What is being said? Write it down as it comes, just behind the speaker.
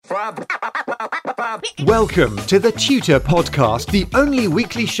Welcome to the Tutor Podcast, the only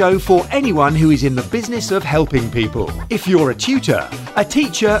weekly show for anyone who is in the business of helping people. If you're a tutor, a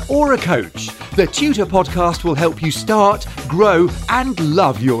teacher, or a coach, the Tutor Podcast will help you start, grow, and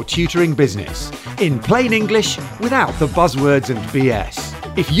love your tutoring business. In plain English, without the buzzwords and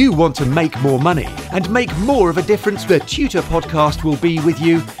BS. If you want to make more money and make more of a difference, the Tutor Podcast will be with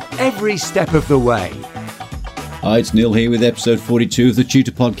you every step of the way. Hi, it's Neil here with episode 42 of the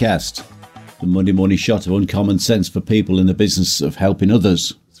Tutor Podcast, the Monday morning shot of uncommon sense for people in the business of helping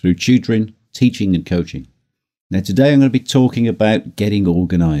others through tutoring, teaching and coaching. Now today I'm going to be talking about getting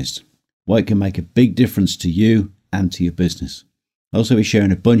organised, why it can make a big difference to you and to your business. I'll also be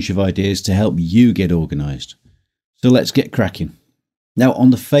sharing a bunch of ideas to help you get organised. So let's get cracking. Now on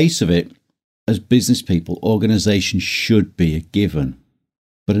the face of it, as business people, organisation should be a given.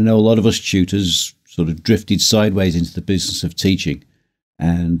 But I know a lot of us tutors sort of drifted sideways into the business of teaching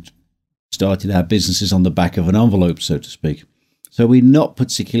and started our businesses on the back of an envelope, so to speak. So we're not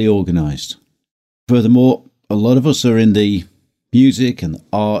particularly organised. Furthermore, a lot of us are in the music and the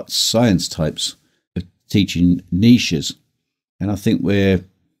arts, science types of teaching niches. And I think we're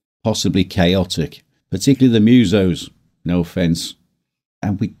possibly chaotic, particularly the musos, no offence.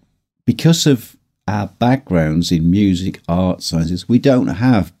 And because of our backgrounds in music, art, sciences, we don't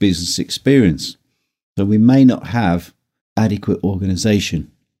have business experience. So we may not have adequate organisation.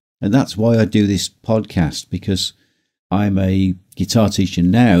 And that's why I do this podcast, because I'm a guitar teacher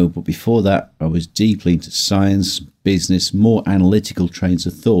now, but before that I was deeply into science, business, more analytical trains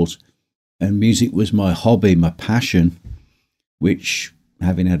of thought. And music was my hobby, my passion, which,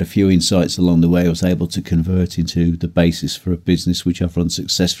 having had a few insights along the way, I was able to convert into the basis for a business which I've run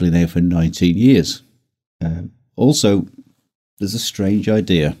successfully now for 19 years. Also, there's a strange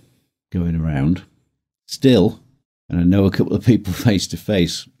idea going around still, and I know a couple of people face to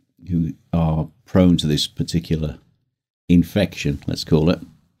face who are prone to this particular infection, let's call it,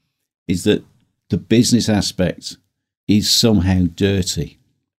 is that the business aspect is somehow dirty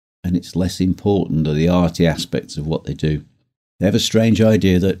and it's less important than the arty aspects of what they do. They have a strange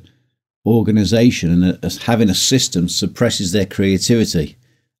idea that organisation and having a system suppresses their creativity.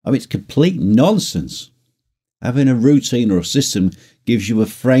 I mean, it's complete nonsense. Having a routine or a system gives you a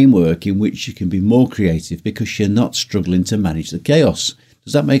framework in which you can be more creative because you're not struggling to manage the chaos.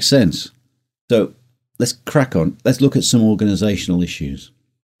 Does that make sense? So let's crack on. Let's look at some organisational issues.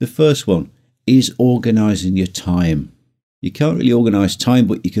 The first one is organising your time. You can't really organise time,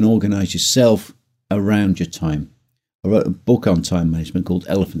 but you can organise yourself around your time. I wrote a book on time management called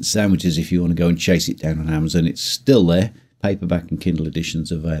Elephant Sandwiches. If you want to go and chase it down on Amazon, it's still there. Paperback and Kindle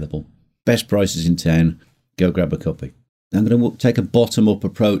editions available. Best prices in town. Go grab a copy. I'm going to take a bottom-up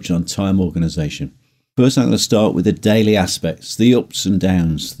approach on time organisation. First, I'm going to start with the daily aspects, the ups and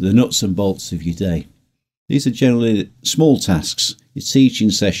downs, the nuts and bolts of your day. These are generally small tasks, your teaching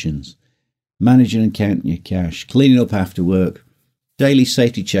sessions, managing and counting your cash, cleaning up after work, daily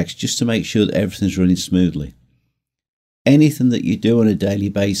safety checks just to make sure that everything's running smoothly. Anything that you do on a daily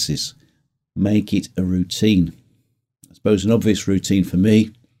basis, make it a routine. I suppose an obvious routine for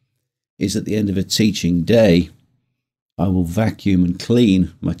me is at the end of a teaching day, I will vacuum and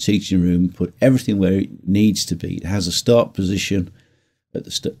clean my teaching room, put everything where it needs to be. It has a start position at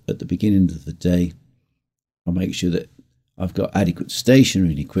the beginning of the day. I'll make sure that I've got adequate stationery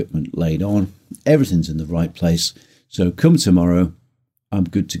and equipment laid on. Everything's in the right place. So come tomorrow, I'm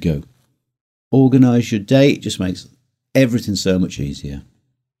good to go. Organise your day. It just makes everything so much easier.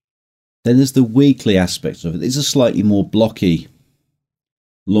 Then there's the weekly aspects of it. These are slightly more blocky,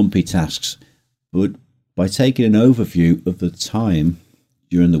 lumpy tasks, but by taking an overview of the time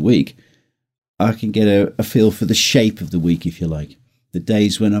during the week, I can get a feel for the shape of the week, if you like. The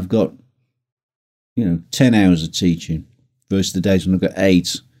days when I've got 10 hours of teaching versus the days when I've got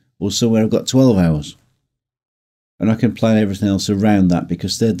 8, or somewhere I've got 12 hours. And I can plan everything else around that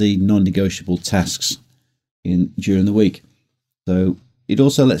because they're the non-negotiable tasks during the week. So it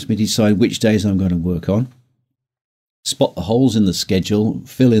also lets me decide which days I'm going to work on, spot the holes in the schedule,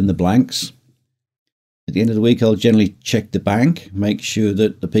 fill in the blanks. At the end of the week, I'll generally check the bank, make sure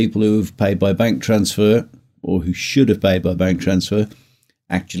that the people who have paid by bank transfer or who should have paid by bank transfer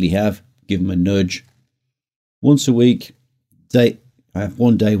actually have, give them a nudge. Once a week, I have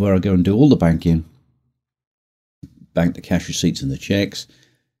one day where I go and do all the banking, bank the cash receipts and the checks,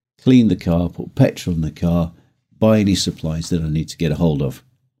 clean the car, put petrol in the car, buy any supplies that I need to get a hold of.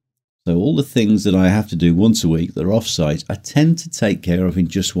 So all the things that I have to do once a week that are off-site, I tend to take care of in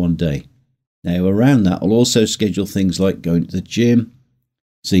just one day. Now around that, I'll also schedule things like going to the gym,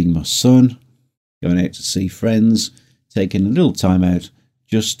 seeing my son, going out to see friends, taking a little time out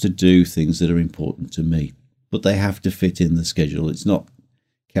just to do things that are important to me. But they have to fit in the schedule. It's not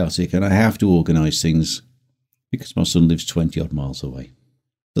chaotic, and I have to organise things because my son lives 20 odd miles away.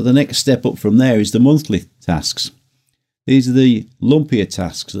 So the next step up from there is the monthly tasks. These are the lumpier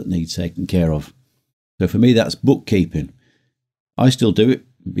tasks that need taken care of. So for me, that's bookkeeping. I still do it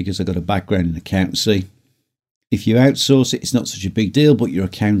because I've got a background in accountancy. If you outsource it, it's not such a big deal, but your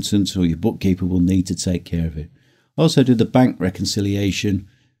accountant or your bookkeeper will need to take care of it. I also do the bank reconciliation,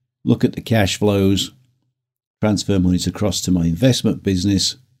 look at the cash flows, transfer monies across to my investment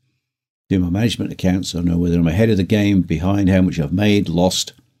business, do my management accounts so I know whether I'm ahead of the game, behind, how much I've made,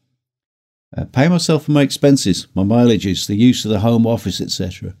 lost. Pay myself for my expenses, my mileages, the use of the home office,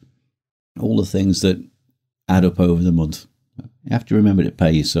 etc. All the things that add up over the month. You have to remember to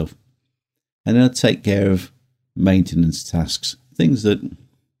pay yourself. And then I take care of maintenance tasks, things that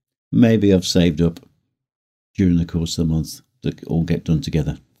maybe I've saved up during the course of the month that all get done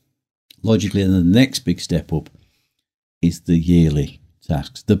together. Logically, then the next big step up is the yearly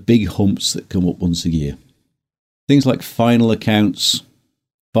tasks, the big humps that come up once a year. Things like final accounts,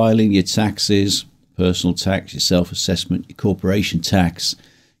 filing your taxes, personal tax, your self-assessment, your corporation tax,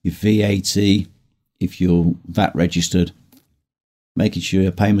 your VAT, if you're VAT registered, making sure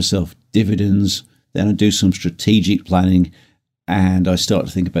I pay myself dividends. Then I do some strategic planning and I start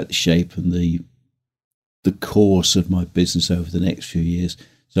to think about the shape and the course of my business over the next few years.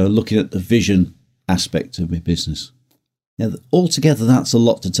 So looking at the vision aspect of my business. Now, altogether, that's a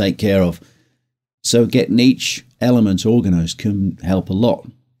lot to take care of. So getting each element organised can help a lot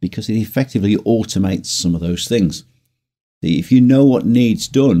because it effectively automates some of those things. If you know what needs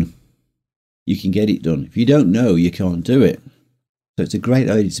done, you can get it done. If you don't know, you can't do it. So it's a great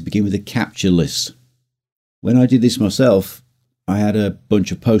idea to begin with a capture list. When I did this myself, I had a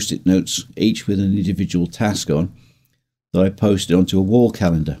bunch of post-it notes, each with an individual task on, that I posted onto a wall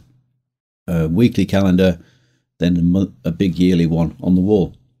calendar, a weekly calendar, then a big yearly one on the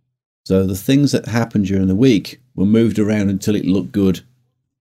wall. So the things that happened during the week were moved around until it looked good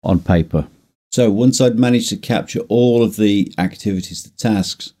on paper. So once I'd managed to capture all of the activities, the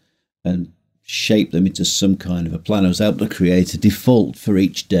tasks, and shape them into some kind of a plan, I was able to create a default for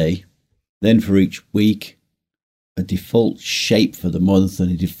each day, then for each week, a default shape for the month,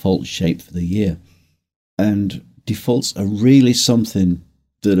 and a default shape for the year. And defaults are really something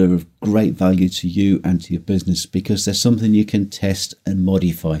that are of great value to you and to your business because they're something you can test and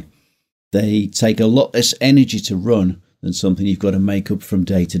modify. They take a lot less energy to run than something you've got to make up from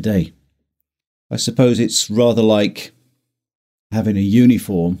day to day. I suppose it's rather like having a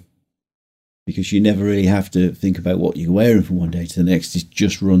uniform because you never really have to think about what you're wearing from one day to the next. It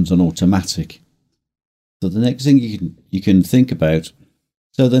just runs on automatic. So the next thing you can think about,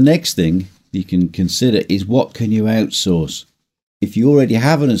 so the next thing you can consider is what can you outsource? If you already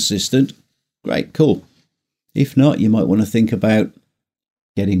have an assistant, great, cool. If not, you might want to think about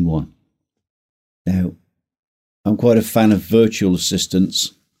getting one. Now, I'm quite a fan of virtual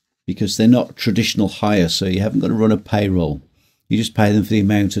assistants because they're not traditional hire, so you haven't got to run a payroll. You just pay them for the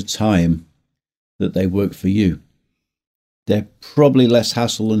amount of time that they work for you. They're probably less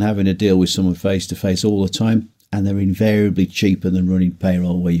hassle than having to deal with someone face-to-face all the time, and they're invariably cheaper than running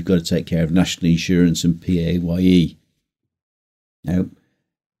payroll where you've got to take care of national insurance and PAYE. Now,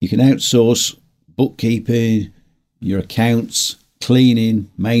 you can outsource bookkeeping, your accounts, cleaning,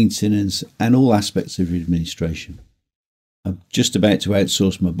 maintenance, and all aspects of your administration. I'm just about to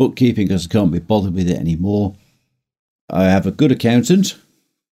outsource my bookkeeping because I can't be bothered with it anymore. I have a good accountant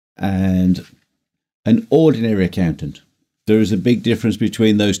and an ordinary accountant. There is a big difference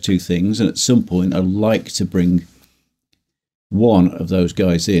between those two things, and at some point I'd like to bring one of those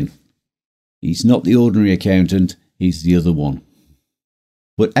guys in. He's not the ordinary accountant, he's the other one.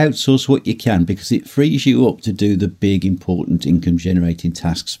 But outsource what you can because it frees you up to do the big, important income-generating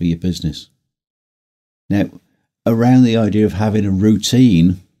tasks for your business. Now, around the idea of having a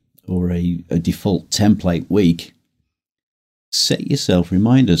routine or a default template week, set yourself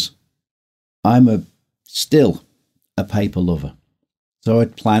reminders. I'm still a paper lover, so I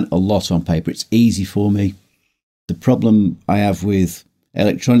plan a lot on paper. It's easy for me. The problem I have with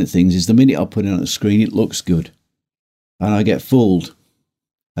electronic things is the minute I put it on the screen, it looks good. And I get fooled.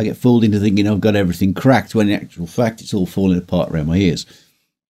 I get fooled into thinking I've got everything cracked when in actual fact it's all falling apart around my ears.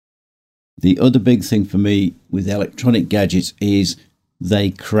 The other big thing for me with electronic gadgets is they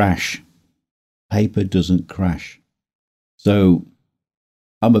crash. Paper doesn't crash. So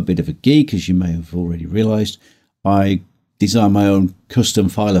I'm a bit of a geek, as you may have already realised. I design my own custom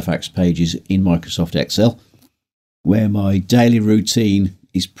Filofax pages in Microsoft Excel, where my daily routine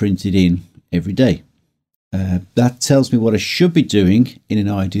is printed in every day. That tells me what I should be doing in an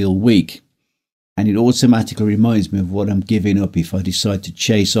ideal week. And it automatically reminds me of what I'm giving up if I decide to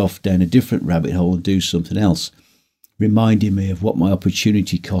chase off down a different rabbit hole and do something else, reminding me of what my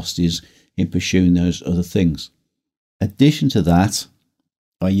opportunity cost is in pursuing those other things. Addition to that,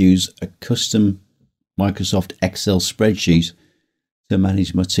 I use a custom Microsoft Excel spreadsheet to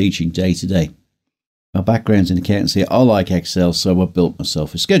manage my teaching day to day. My background's in accountancy. I like Excel, so I built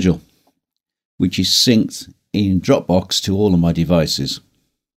myself a schedule, which is synced in Dropbox to all of my devices.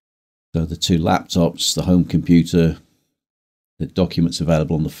 So the 2 laptops, the home computer, the documents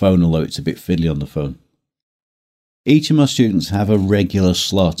available on the phone, although it's a bit fiddly on the phone. Each of my students have a regular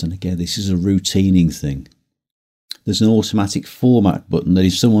slot, and again, this is a routining thing. There's an automatic format button that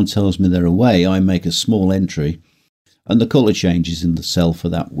if someone tells me they're away, I make a small entry, and the colour changes in the cell for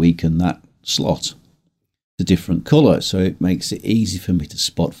that week and that slot. It's a different colour, so it makes it easy for me to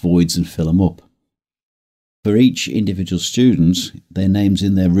spot voids and fill them up. For each individual student, their name's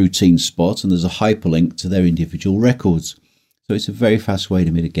in their routine spot and there's a hyperlink to their individual records. So it's a very fast way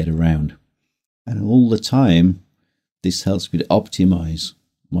for me to get around. And all the time, this helps me to optimise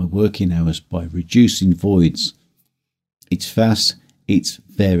my working hours by reducing voids. It's fast, it's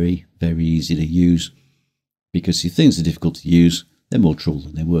very, very easy to use, because if things are difficult to use, they're more trouble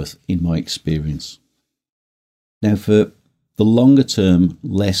than they're worth, in my experience. Now, for the longer term,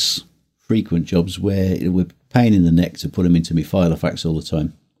 less frequent jobs where it would be a pain in the neck to put them into my Filofax all the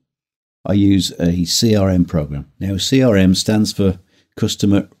time, I use a CRM program. Now, CRM stands for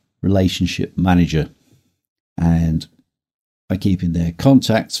Customer Relationship Manager, and I keep in there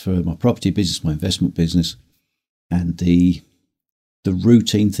contacts for my property business, my investment business, and the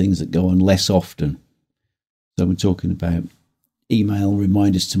routine things that go on less often. So we're talking about email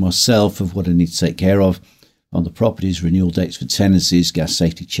reminders to myself of what I need to take care of on the properties, renewal dates for tenancies, gas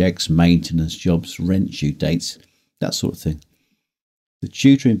safety checks, maintenance jobs, rent due dates, that sort of thing. The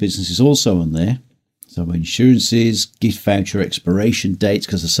tutoring business is also on there. So insurances, gift voucher expiration dates,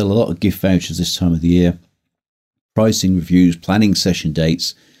 because I sell a lot of gift vouchers this time of the year, pricing reviews, planning session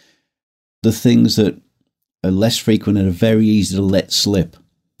dates, the things that are less frequent and are very easy to let slip.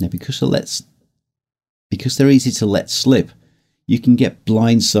 Now, because they're easy to let slip, you can get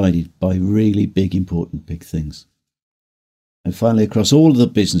blindsided by really big, important, big things. And finally, across all of the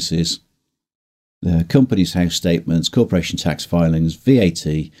businesses, the company's house statements, corporation tax filings, VAT,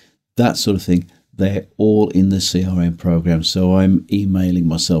 that sort of thing, they're all in the CRM program. So I'm emailing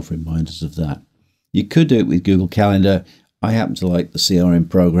myself reminders of that. You could do it with Google Calendar. I happen to like the CRM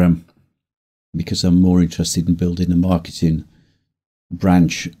program because I'm more interested in building a marketing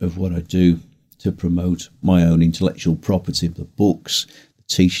branch of what I do to promote my own intellectual property, the books, the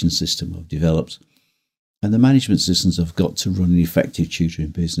teaching system I've developed, and the management systems I've got to run an effective tutoring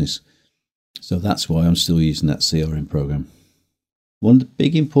business. So that's why I'm still using that CRM program. One of the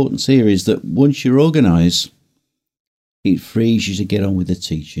big importance here is that once you're organised, it frees you to get on with the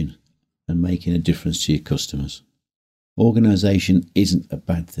teaching and making a difference to your customers. Organisation isn't a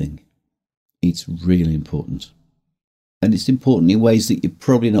bad thing. It's really important. And it's important in ways that you're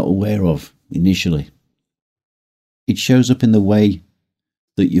probably not aware of initially. It shows up in the way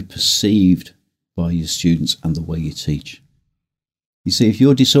that you're perceived by your students and the way you teach. You see, if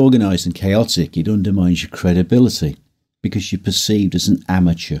you're disorganised and chaotic, it undermines your credibility because you're perceived as an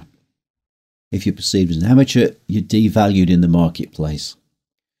amateur. If you're perceived as an amateur, you're devalued in the marketplace.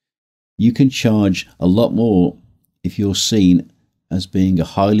 You can charge a lot more if you're seen as being a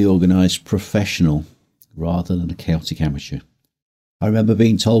highly organised professional rather than a chaotic amateur. I remember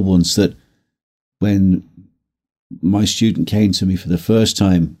being told once that when my student came to me for the first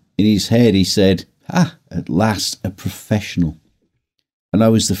time, in his head he said, at last a professional. And I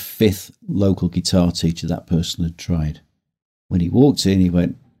was the 5th local guitar teacher that person had tried. When he walked in, he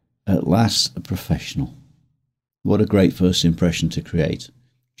went, at last a professional. What a great first impression to create,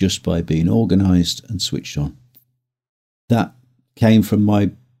 just by being organised and switched on. That came from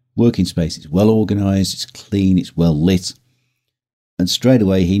my working space. It's well organised, it's clean, it's well lit. And straight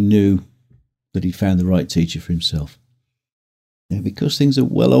away he knew that he'd found the right teacher for himself. Now, because things are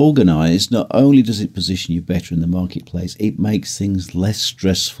well organised, not only does it position you better in the marketplace, it makes things less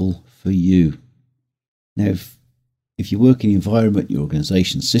stressful for you. Now, if you work in an environment, your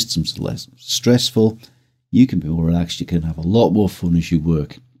organisation systems are less stressful, you can be more relaxed, you can have a lot more fun as you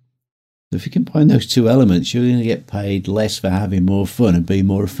work. So if you combine those two elements, you're going to get paid less for having more fun and be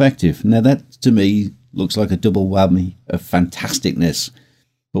more effective. Now, that to me looks like a double whammy of fantasticness.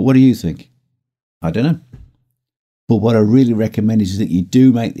 But what do you think? I don't know. But what I really recommend is that you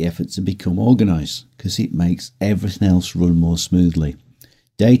do make the effort to become organised, because it makes everything else run more smoothly.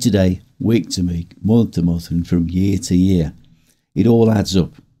 Day to day, week to week, month to month, and from year to year. It all adds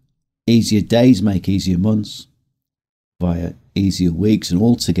up. Easier days make easier months, via easier weeks, and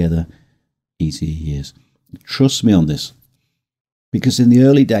altogether easier years. Trust me on this, because in the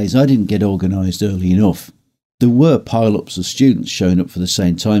early days I didn't get organised early enough. There were pile-ups of students showing up for the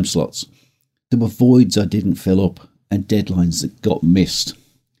same time slots. There were voids I didn't fill up and deadlines that got missed.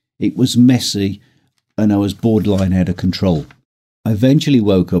 It was messy and I was borderline out of control. I eventually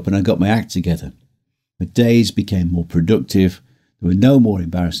woke up and I got my act together. My days became more productive. There were no more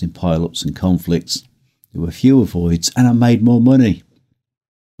embarrassing pile-ups and conflicts. There were fewer voids and I made more money.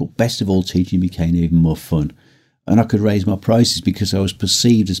 But best of all, teaching became even more fun. And I could raise my prices because I was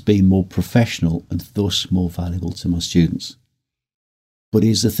perceived as being more professional and thus more valuable to my students. But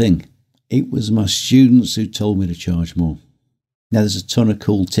here's the thing. It was my students who told me to charge more. Now, there's a ton of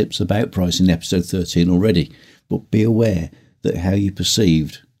cool tips about pricing in episode 13 already, but be aware that how you're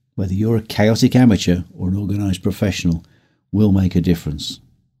perceived, whether you're a chaotic amateur or an organised professional, will make a difference.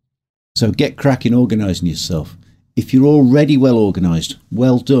 So get cracking organising yourself. If you're already well organised,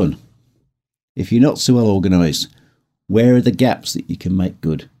 well done. If you're not so well organised, where are the gaps that you can make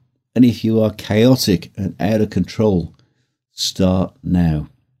good? And if you are chaotic and out of control, start now.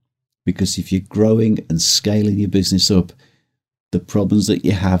 Because if you're growing and scaling your business up, the problems that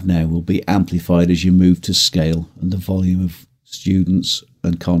you have now will be amplified as you move to scale and the volume of students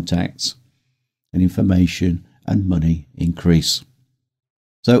and contacts and information and money increase.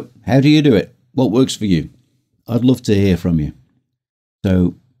 So how do you do it? What works for you? I'd love to hear from you.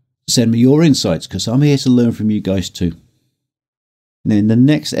 So send me your insights because I'm here to learn from you guys too. Now, in the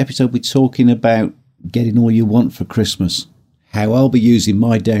next episode, we're talking about getting all you want for Christmas, how I'll be using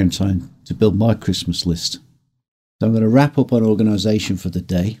my downtime to build my Christmas list. So I'm going to wrap up on organisation for the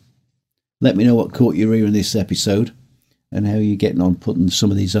day. Let me know what caught your ear in this episode and how you're getting on putting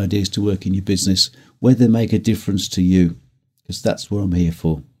some of these ideas to work in your business, whether they make a difference to you, because that's what I'm here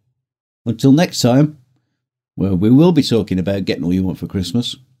for. Until next time, where we will be talking about getting all you want for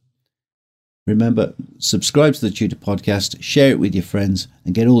Christmas. Remember, subscribe to the Tutor Podcast, share it with your friends,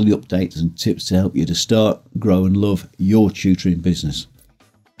 and get all the updates and tips to help you to start, grow, and love your tutoring business.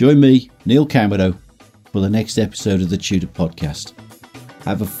 Join me, Neil Camado, for the next episode of the Tutor Podcast.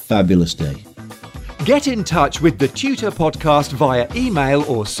 Have a fabulous day. Get in touch with the Tutor Podcast via email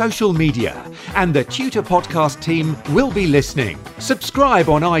or social media, and the Tutor Podcast team will be listening. Subscribe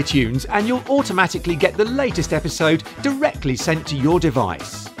on iTunes and you'll automatically get the latest episode directly sent to your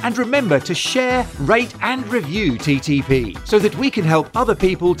device. And remember to share, rate and review TTP so that we can help other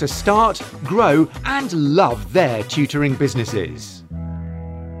people to start, grow and love their tutoring businesses.